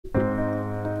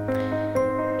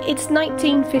It's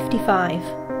 1955,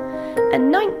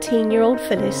 and 19-year-old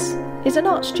Phyllis is an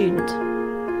art student.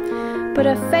 But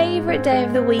her favourite day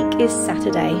of the week is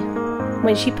Saturday,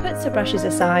 when she puts her brushes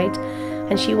aside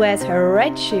and she wears her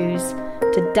red shoes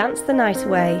to dance the night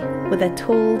away with a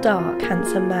tall, dark,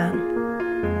 handsome man.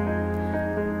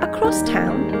 Across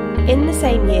town, in the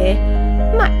same year,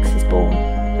 Max is born,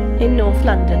 in North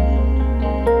London.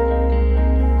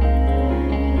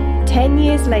 10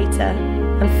 years later,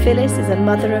 and Phyllis is a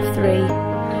mother of 3,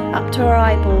 up to her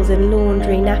eyeballs in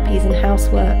laundry, nappies and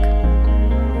housework.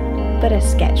 But her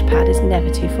sketch pad is never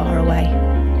too far away.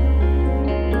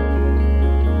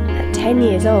 At 10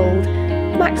 years old,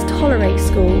 Max tolerates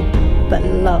school, but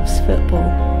loves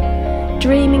football,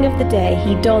 dreaming of the day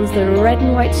he dons the red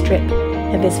and white strip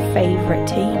of his favourite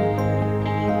team.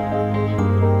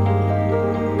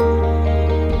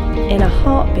 In a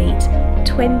heartbeat,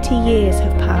 20 years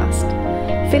have passed.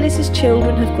 Phyllis's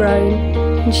children have grown,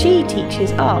 and she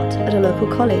teaches art at a local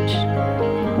college,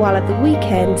 while at the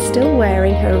weekend still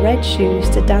wearing her red shoes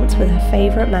to dance with her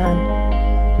favourite man.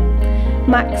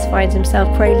 Max finds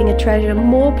himself cradling a treasure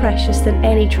more precious than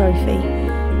any trophy,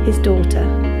 his daughter.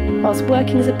 Whilst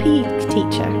working as a PE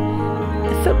teacher,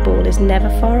 the football is never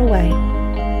far away.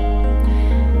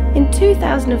 In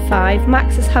 2005,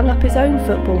 Max has hung up his own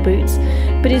football boots,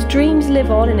 but his dreams live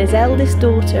on in his eldest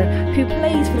daughter, who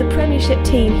plays for the Premiership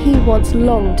team he once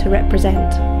longed to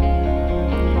represent.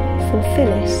 For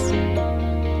Phyllis,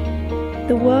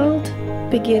 the world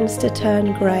begins to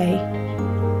turn grey.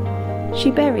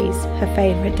 She buries her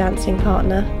favourite dancing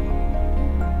partner.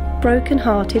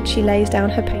 Broken-hearted, she lays down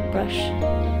her paintbrush.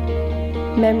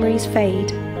 Memories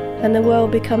fade, and the world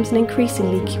becomes an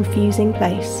increasingly confusing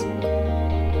place.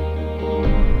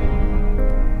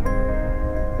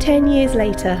 10 years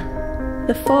later,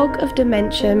 the fog of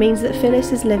dementia means that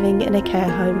Phyllis is living in a care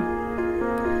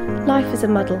home. Life is a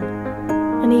muddle,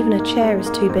 and even a chair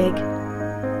is too big.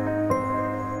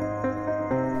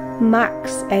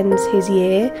 Max ends his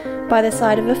year by the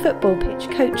side of a football pitch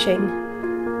coaching,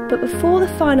 but before the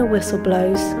final whistle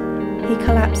blows, he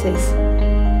collapses.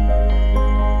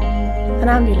 An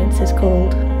ambulance is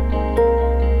called.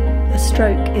 A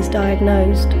stroke is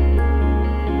diagnosed.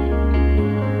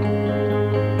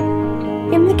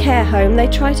 In the care home, they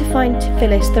try to find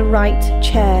Phyllis the right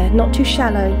chair, not too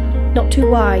shallow, not too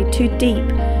wide, too deep,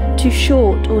 too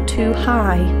short or too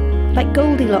high. Like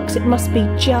Goldilocks, it must be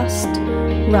just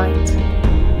right.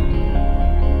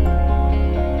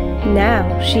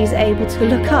 Now she's able to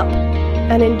look up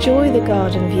and enjoy the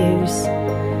garden views.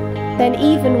 Then,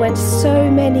 even when so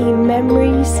many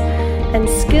memories and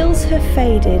skills have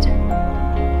faded,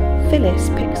 Phyllis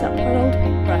picks up her old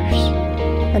paintbrush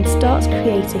and starts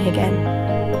creating again.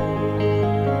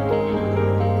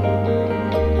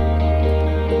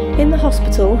 In the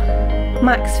hospital,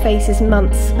 Max faces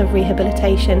months of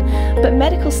rehabilitation, but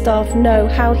medical staff know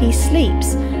how he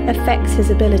sleeps affects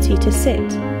his ability to sit.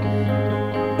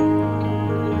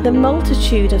 The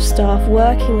multitude of staff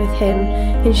working with him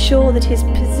ensure that his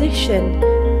position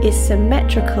is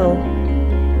symmetrical,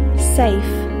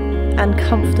 safe and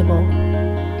comfortable.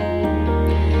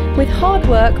 With hard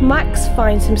work, Max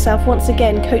finds himself once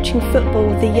again coaching football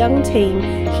with the young team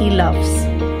he loves.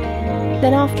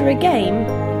 Then after a game,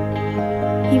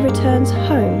 he returns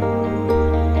home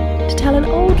to tell an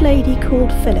old lady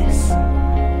called Phyllis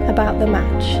about the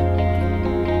match.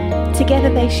 Together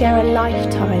they share a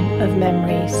lifetime of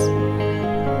memories.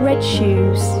 Red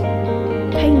shoes,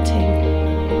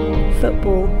 painting,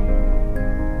 football.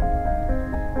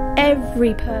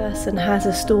 Every person has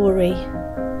a story,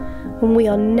 and we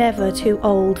are never too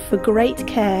old for great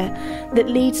care that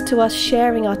leads to us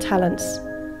sharing our talents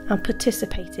and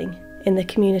participating in the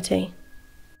community.